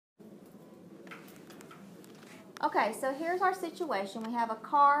Okay, so here's our situation. We have a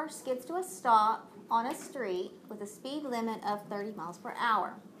car skids to a stop on a street with a speed limit of 30 miles per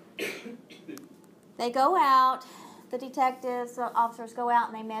hour. They go out, the detectives, the officers go out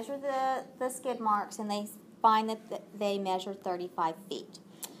and they measure the skid marks and they find that they measured 35 feet.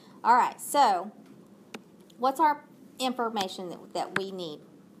 All right, so what's our information that we need?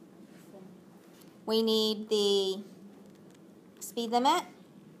 We need the speed limit.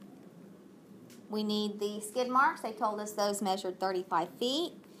 We need the skid marks. They told us those measured 35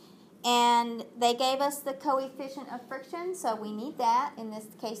 feet. And they gave us the coefficient of friction, so we need that. In this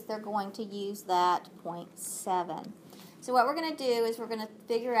case, they're going to use that 0.7. So what we're going to do is we're going to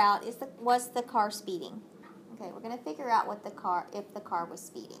figure out, was the car speeding? Okay, we're going to figure out if the car was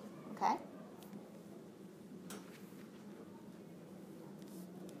speeding, okay?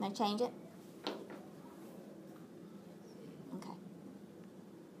 Can I change it? Okay.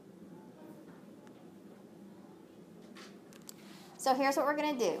 So here's what we're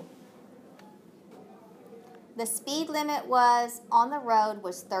going to do. The speed limit on the road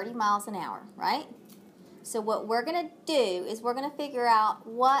was 30 miles an hour, right? So what we're going to do is we're going to figure out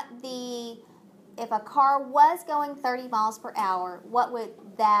if a car was going 30 miles per hour, what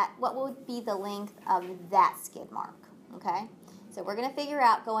would be the length of that skid mark, okay? So we're going to figure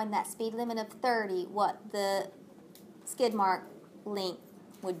out, going that speed limit of 30, what the skid mark length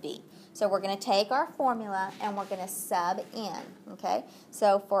would be. So we're going to take our formula and we're going to sub in, okay?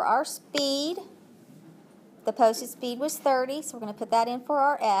 So for our speed, the posted speed was 30, so we're going to put that in for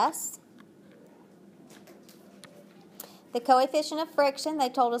our S. The coefficient of friction, they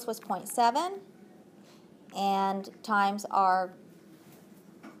told us, was 0.7, and times our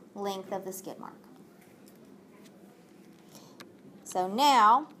length of the skid mark. So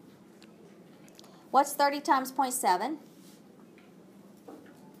now, what's 30 times 0.7?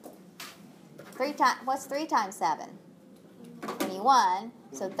 What's 3 times 7? 21.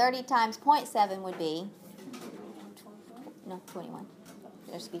 So 30 times 0.7 would be, no, 21.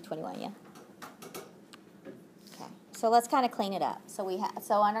 There should be 21, yeah. Okay, so let's kind of clean it up. So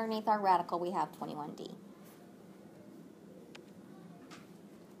underneath our radical, we have 21D.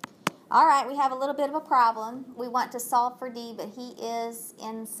 All right, we have a little bit of a problem. We want to solve for D, but he is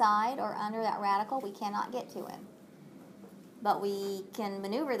inside or under that radical. We cannot get to him. But we can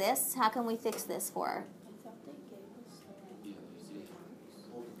maneuver this. How can we fix this for her?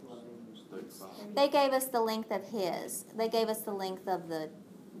 They gave us the length of his. They gave us the length of the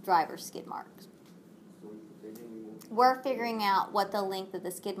driver's skid marks. We're figuring out what the length of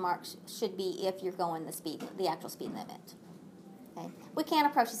the skid marks should be if you're going the actual speed limit. Okay. We can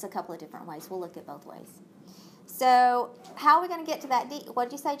approach this a couple of different ways. We'll look at both ways. So how are we going to get to that D? What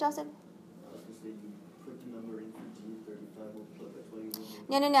did you say, Joseph?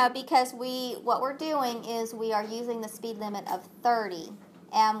 No, because what we're doing is we are using the speed limit of 30,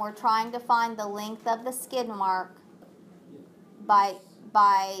 and we're trying to find the length of the skid mark by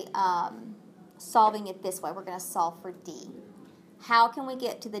solving it this way. We're going to solve for D. How can we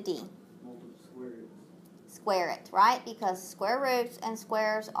get to the D? Square it, right? Because square roots and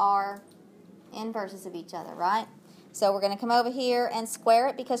squares are inverses of each other, right? So we're going to come over here and square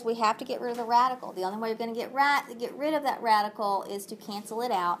it because we have to get rid of the radical. The only way you're going to get rid of that radical is to cancel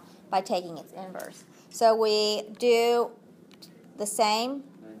it out by taking its inverse. So we do the same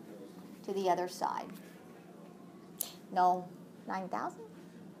to the other side. No, 9,000?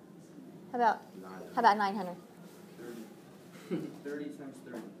 How about 900? 30 times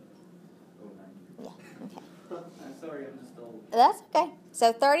 30. Yeah, okay. I'm sorry, I'm just old. That's okay.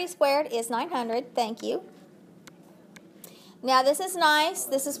 So 30 squared is 900. Thank you. Now this is nice.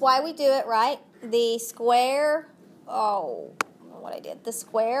 This is why we do it, right? The square, I don't know what I did. The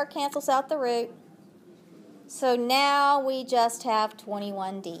square cancels out the root. So now we just have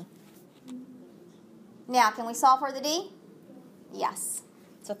 21D. Now, can we solve for the D? Yes.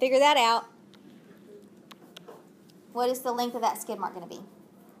 So figure that out. What is the length of that skid mark going to be?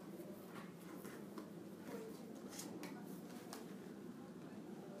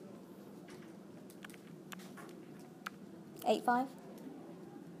 .85?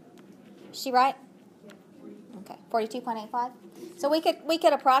 Is she right? Okay, 42.85. So we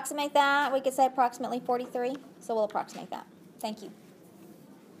could approximate that. We could say approximately 43. So we'll approximate that. Thank you.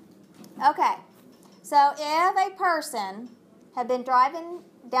 Okay. So if a person had been driving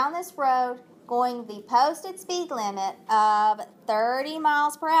down this road going the posted speed limit of 30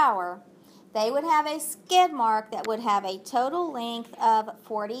 miles per hour, they would have a skid mark that would have a total length of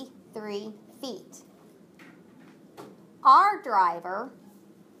 43 feet. Our driver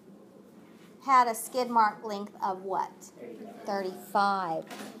had a skid mark length of what? 35.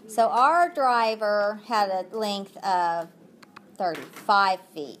 So our driver had a length of 35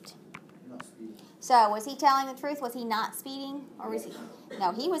 feet. So was he telling the truth? Was he not speeding? Or was he?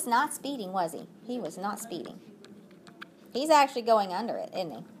 No, he was not speeding, was he? He was not speeding. He's actually going under it,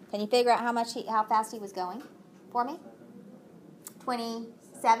 isn't he? Can you figure out how fast he was going for me?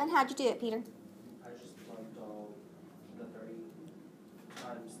 27. How'd you do it, Peter? I just plugged the 30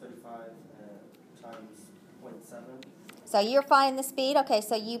 times 35 times 0.7. So you're finding the speed. Okay,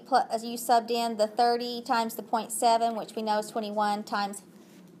 so you subbed in the 30 times the 0.7, which we know is 21 times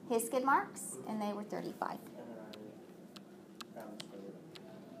his skid marks, and they were 35. And then I found the square root.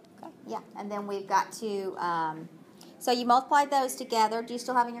 Okay, yeah, and then we've got to, so you multiplied those together. Do you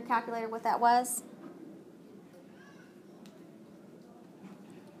still have in your calculator what that was?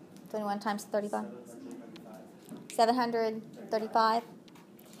 21 times 35? 735.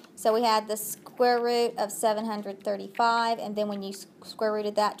 So we had the square root of 735, and then when you square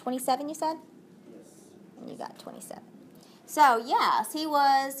rooted that, 27 you said? Yes. And you got 27. So yes, he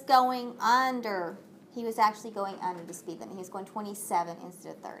was going under. He was actually going under the speed limit. He was going 27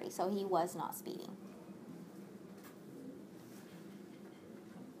 instead of 30, so he was not speeding.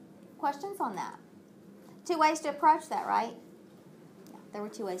 Questions on that? 2 ways to approach that, right? Yeah, there were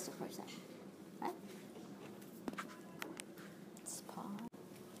 2 ways to approach that. Right? Let's pause.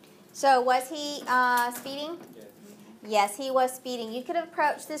 So was he speeding? Yes, he was speeding. You could have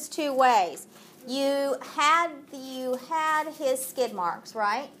approached this 2 ways. You had his skid marks,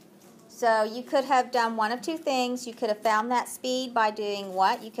 right? So you could have done one of 2 things. You could have found that speed by doing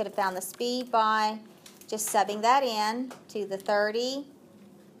what? You could have found the speed by just subbing that in to the 30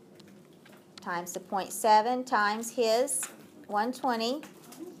 times the 0.7 times his 120.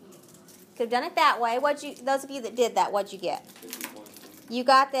 Could have done it that way. Those of you that did that, what'd you get? You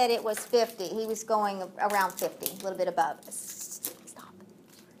got that it was 50. He was going around 50, a little bit above. Stop.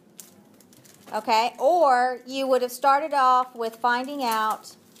 Okay, or you would have started off with finding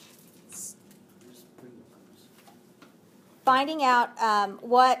out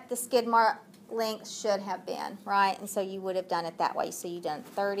what the skid mark length should have been, right? And so you would have done it that way. So you done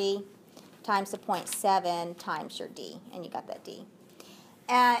 30 times the 0.7 times your D, and you got that D.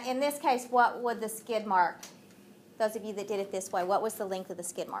 In this case, what would the skid mark, those of you that did it this way, what was the length of the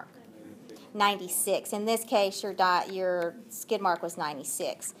skid mark? 96. In this case, your skid mark was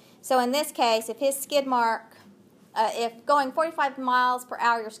 96. So in this case, if his skid mark, if going 45 miles per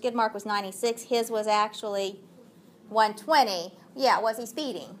hour, your skid mark was 96, his was actually 120. Yeah, was he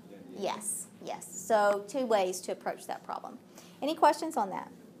speeding? Yes, yes. So 2 ways to approach that problem. Any questions on that?